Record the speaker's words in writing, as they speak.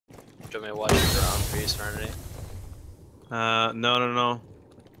Do you want me to watch your drone for you, Serenity? No.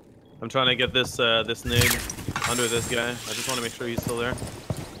 I'm trying to get this this nig under this guy. I just want to make sure he's still there.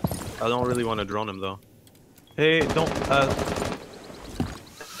 I don't really want to drone him though. Hey, don't. That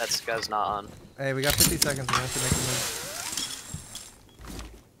guy's not on. Hey, we got 50 seconds. We have to make a move.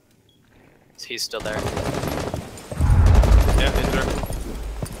 He's still there. Yeah, he's there.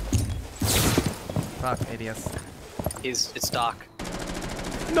 Fuck, ADS. It's Doc.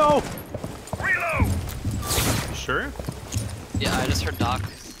 No. Reload. You sure? Yeah, I just heard Doc.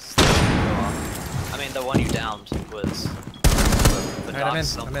 I mean, the one you downed was. The Alright, Doc's I'm in.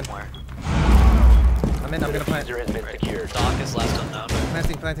 somewhere. I'm gonna plant. Doc is last unknown.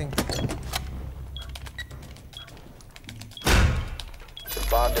 Planting.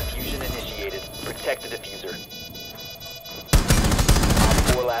 Bomb diffusion initiated. Protect the diffuser.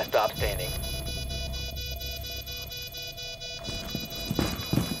 Op 4 last stop standing.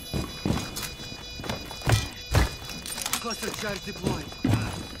 Cluster charge deployed.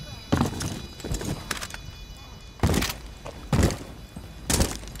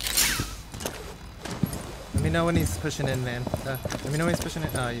 Let me know when he's pushing in, man. Let me know when he's pushing in.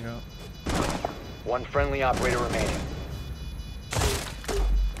 You know. One friendly operator remaining.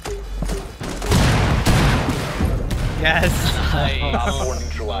 Yes. Op 4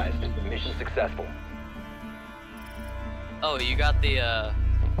 neutralized. Mission successful. Oh, you got the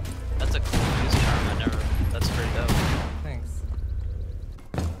that's a cool use charm. That's pretty dope. Thanks.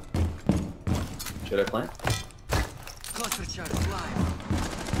 Should I plant? Cluster charge live.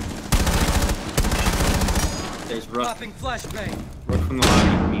 There's rough. Popping flashbang. Rough from the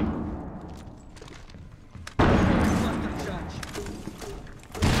lobby. Me. Cluster charge.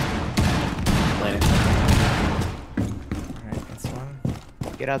 Planting. Alright, that's one.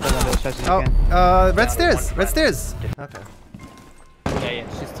 Get out the window as fast as you Oh, can. red stairs. Red stairs. Okay.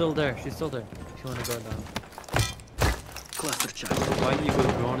 Yeah, she's still there. She's still there. If you wanna go down. Cluster charge. Why do you go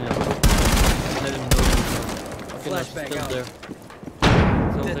drone him? Let him know. Okay, no, she's Flashbang still out. there.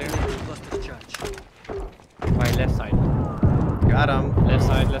 Still there. Detonating cluster charge. Right, left side. Got him. Left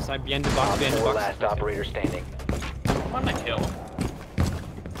side, behind the box, Op behind the 4 box. last operator standing. What a kill.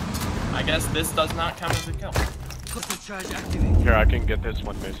 I guess this does not count as a kill. Cluster charge activated. Here, I can get this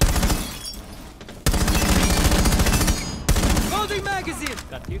one, Mason. Loading magazine.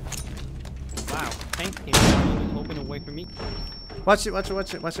 Got you. Wow, thank you. Open away from me. Watch it.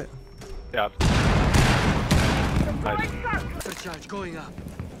 Yeah. Nice. Cluster charge going up.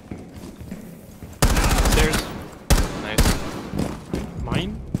 Stairs. Nice.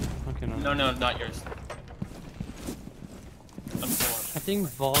 Mine? Okay, no. No, not yours. I think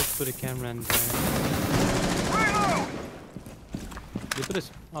Vault put a camera in there. You put a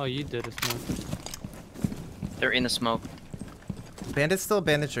oh, you did a smoke. They're in the smoke. Bandit's still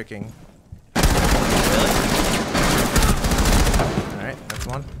bandit tricking. Alright, that's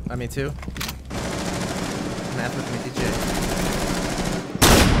one. I mean two. Math with me, DJ.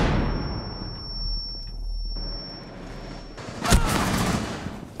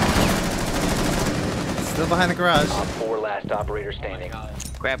 Still behind the garage. Op 4 last operator standing.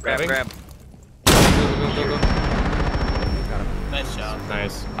 Grab. Go. Nice job.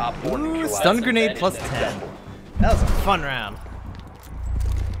 Nice. Op 4 Ooh, neutralized. stun grenade plus Mission 10. successful. That was a fun round.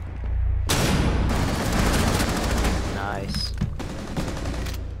 Nice.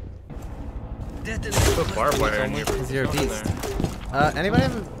 Detonating Put barbed wire in here. Because you're a beast. Anybody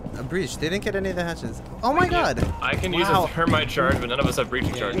have a breach? They didn't get any of the hatches. Oh my god! I can Wow. use a thermite charge, but none of us have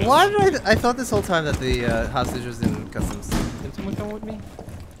breaching charges. Why did I thought this whole time that the hostage was in customs. Can someone come with me?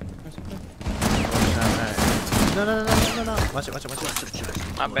 Alright. No. Watch it.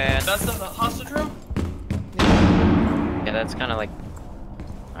 My bad. That's the hostage room? Yeah, that's kind of like.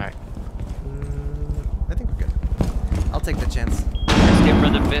 Alright. I think we're good. I'll take the chance. Let's get for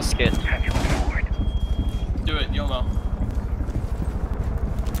the biscuit. Do it, you'll know.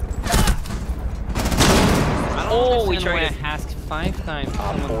 Oh, we I tried it. asked 5 times.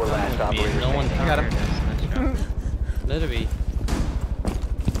 Op Someone 4 last come with me, operator no one standing. Got him. countered us. Literally.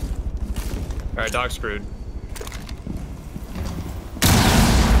 Alright, dog screwed.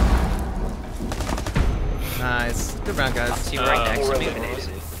 Nice. Good round, guys. See right next to me.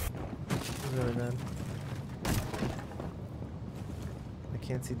 Really bad. I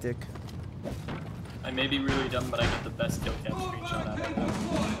can't see dick. I may be really dumb, but I get the best kill cam screenshot out of that.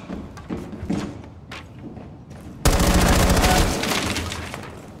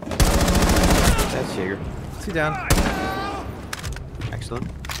 That's Jaeger. 2 down. Excellent.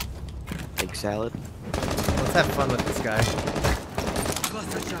 Egg salad. Let's have fun with this guy.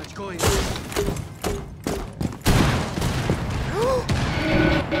 Cluster charge going.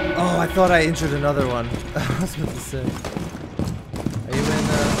 Oh, I thought I injured another one. I was about to say. Are you in?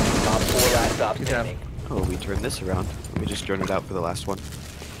 Top 4 last stop Good job. standing. Oh, we turned this around. We just drone it out for the last one.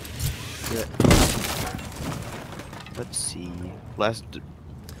 Let's see.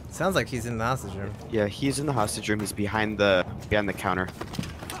 Sounds like he's in the hostage room. Yeah, he's in the hostage room. He's behind the counter.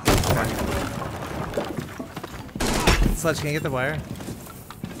 Sledge, can you get the wire?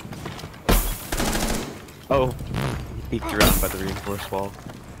 Oh, he peeked around by the reinforced wall.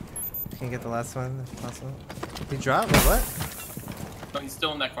 Can you get the last one if possible? He dropped? Wait, what? No, he's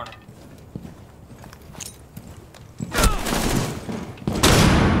still in that corner.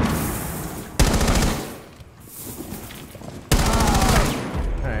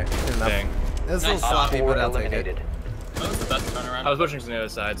 Alright, good enough. Dang. It was a little Nice. sloppy, Op 4 but I'll take it. eliminated. That was the best turnaround. I was pushing from the other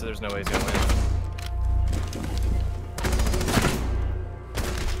side, so there's no way he's gonna win.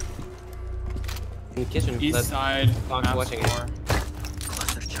 In the kitchen. East That's side. Fox map watching it. score.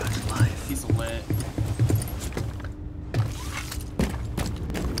 Cluster charge live. He's lit.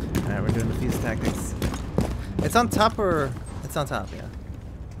 Alright, we're doing the fuse tactics. It's on top or... It's on top, yeah.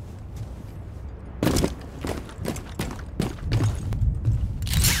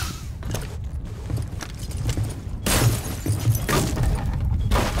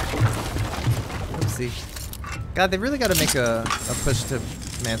 Oopsie. God, they really got to make a push to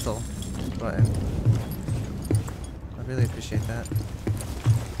mantle button. I really appreciate that.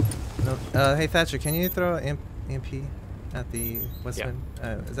 No, hey Thatcher, can you throw an EMP at the west Yeah.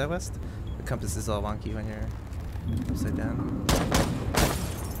 wind? Is that west? The compass is all wonky when you're upside down.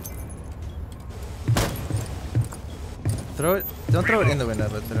 Throw it. Don't throw it in the window,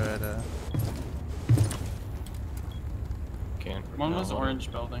 but throw it. Can't. One was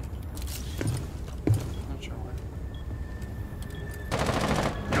orange building. Not sure where.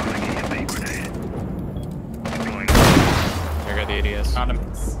 I got the ADS. Got him.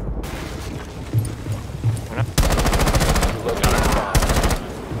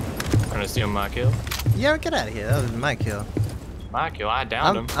 Trying to steal my kill. Yeah, get out of here. That was my kill. My kill. I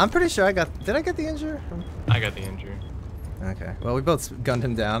downed him. I'm pretty sure I got. Did I get the injury? I got the injury. Okay. Well, we both gunned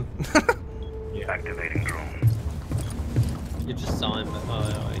him down. Yeah. Activating drone. You just saw him, but oh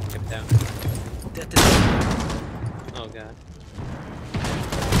no, he kept down. Oh god.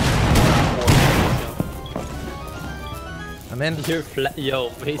 I'm in.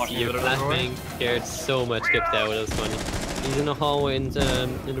 Yo, Macy, your flashbang scared so much Kept out. That was funny. He's in the hallway in the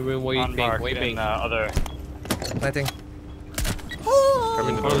room where you think, waiting. other. Planting.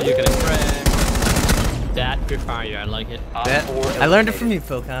 Coming to the Oh, door. you're gonna crack. That good fire, I like it. That, I learned it from you,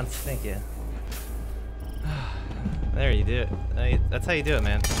 Philcons. Thank you. There you do it. That's how you do it,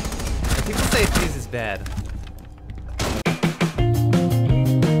 man. And people say Fuze is bad.